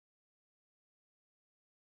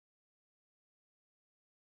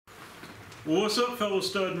Well, what's up, fellow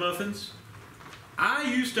stud muffins?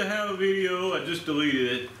 I used to have a video, I just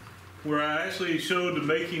deleted it, where I actually showed the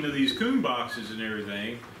making of these Coon boxes and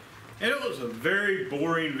everything. And it was a very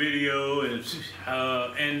boring video, and it's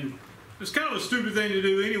kind of a stupid thing to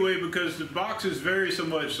do anyway, because the boxes vary so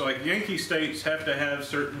much. Like Yankee states have to have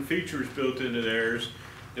certain features built into theirs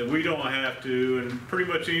that we don't have to, and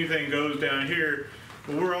pretty much anything goes down here.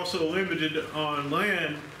 But we're also limited on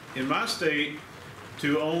land in my state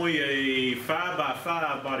to only a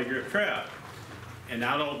 5x5 body grip trap. And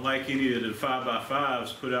I don't like any of the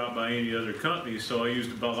 5x5s put out by any other company, so I used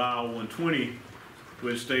the Belisle 120,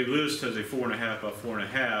 which they list as a 4.5 by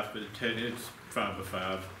 4.5, but it's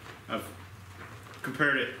 5x5. I've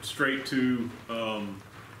compared it straight to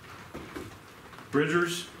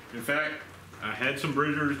Bridgers. In fact, I had some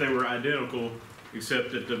Bridgers, they were identical,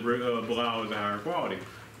 except that the Belisle is a higher quality.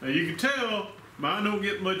 Now you can tell mine don't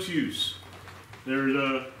get much use.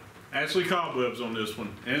 There's actually cobwebs on this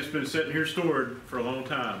one, and it's been sitting here stored for a long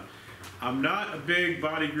time. I'm not a big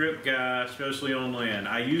body grip guy, especially on land.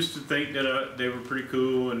 I used to think that they were pretty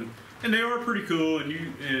cool, and they are pretty cool,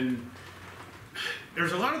 and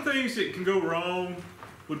there's a lot of things that can go wrong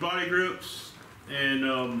with body grips, and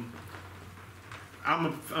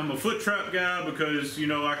I'm a foot trap guy because, you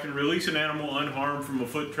know, I can release an animal unharmed from a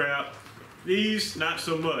foot trap. These, not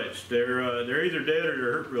so much. They're either dead or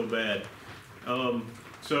they're hurt real bad.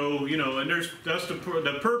 So, you know, and that's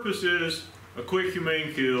the purpose is a quick,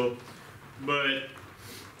 humane kill. But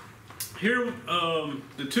here,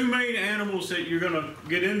 the two main animals that you're gonna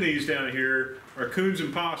get in these down here are coons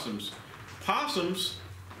and possums. Possums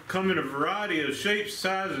come in a variety of shapes,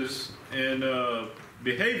 sizes, and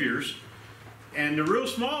behaviors. And the real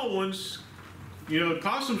small ones, you know,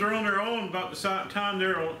 possums are on their own about the time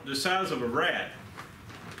they're the size of a rat.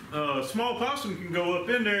 Small possum can go up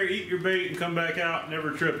in there, eat your bait, and come back out and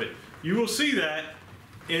never trip it. You will see that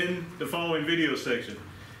in the following video section.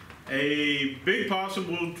 A big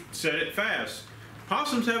possum will set it fast.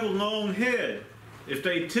 Possums have a long head. If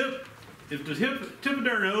the tip of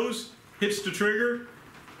their nose hits the trigger,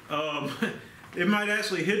 it might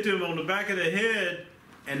actually hit them on the back of the head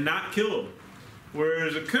and not kill them.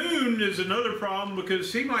 Whereas a coon is another problem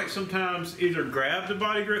because he might sometimes either grab the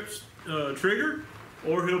body grip trigger,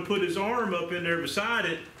 or he'll put his arm up in there beside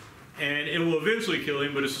it and it will eventually kill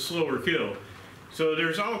him, but it's a slower kill. So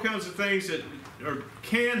there's all kinds of things that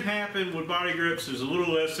can happen with body grips. Is a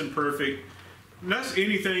little less than perfect. And that's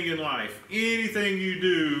anything in life. Anything you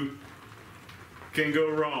do can go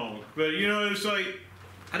wrong. But you know, it's like,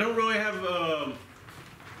 I don't really have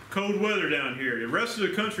cold weather down here. The rest of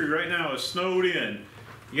the country right now is snowed in.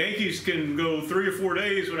 Yankees can go 3 or 4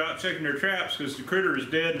 days without checking their traps because the critter is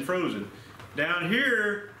dead and frozen. Down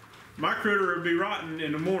here, my critter would be rotten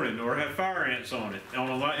in the morning or have fire ants on it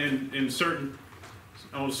on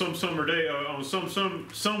some summer day, on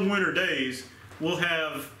some winter days. We'll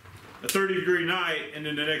have a 30-degree night, and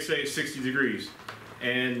then the next day it's 60 degrees,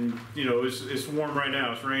 and you know it's warm right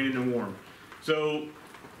now. It's raining and warm, so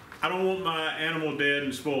I don't want my animal dead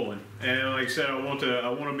and spoiling. And like I said, I want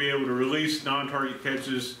to be able to release non-target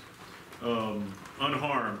catches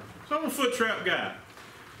unharmed. So I'm a foot trap guy,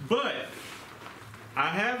 but I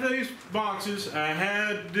have these boxes.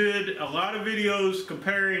 I did a lot of videos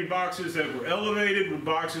comparing boxes that were elevated with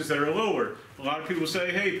boxes that are lower. A lot of people say,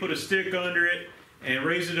 hey, put a stick under it and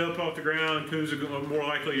raise it up off the ground, coons are more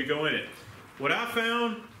likely to go in it. What I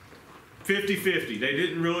found, 50-50. They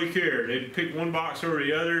didn't really care. They'd pick one box over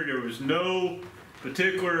the other. There was no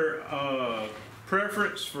particular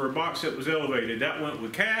preference for a box that was elevated. That went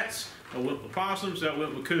with cats, that went with possums, that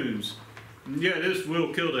went with coons. And yeah, this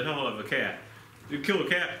will kill the hell out of a cat. It'll kill a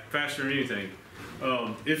cat faster than anything,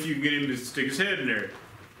 if you can get him to stick his head in there.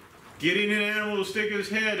 Getting an animal to stick his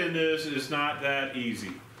head in this is not that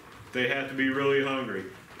easy. They have to be really hungry.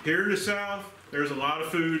 Here in the South, there's a lot of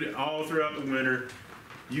food all throughout the winter.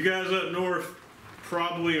 You guys up north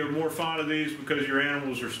probably are more fond of these because your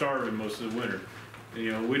animals are starving most of the winter.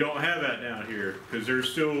 You know, we don't have that down here because there's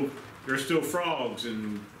still frogs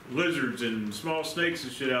and lizards and small snakes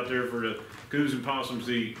and shit out there for the coons and possums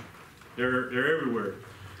to eat. They're everywhere.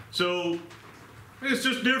 So it's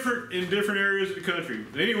just different in different areas of the country.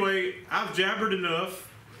 Anyway, I've jabbered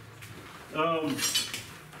enough.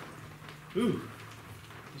 Ooh,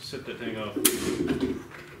 let's set that thing off.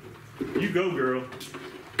 You go, girl.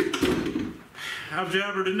 I've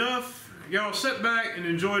jabbered enough. Y'all sit back and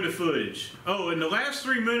enjoy the footage. Oh, and the last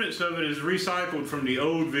 3 minutes of it is recycled from the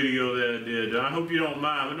old video that I did. I hope you don't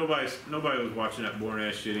mind, but nobody was watching that boring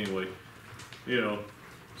ass shit anyway. You know.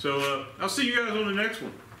 So I'll see you guys on the next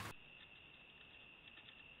one.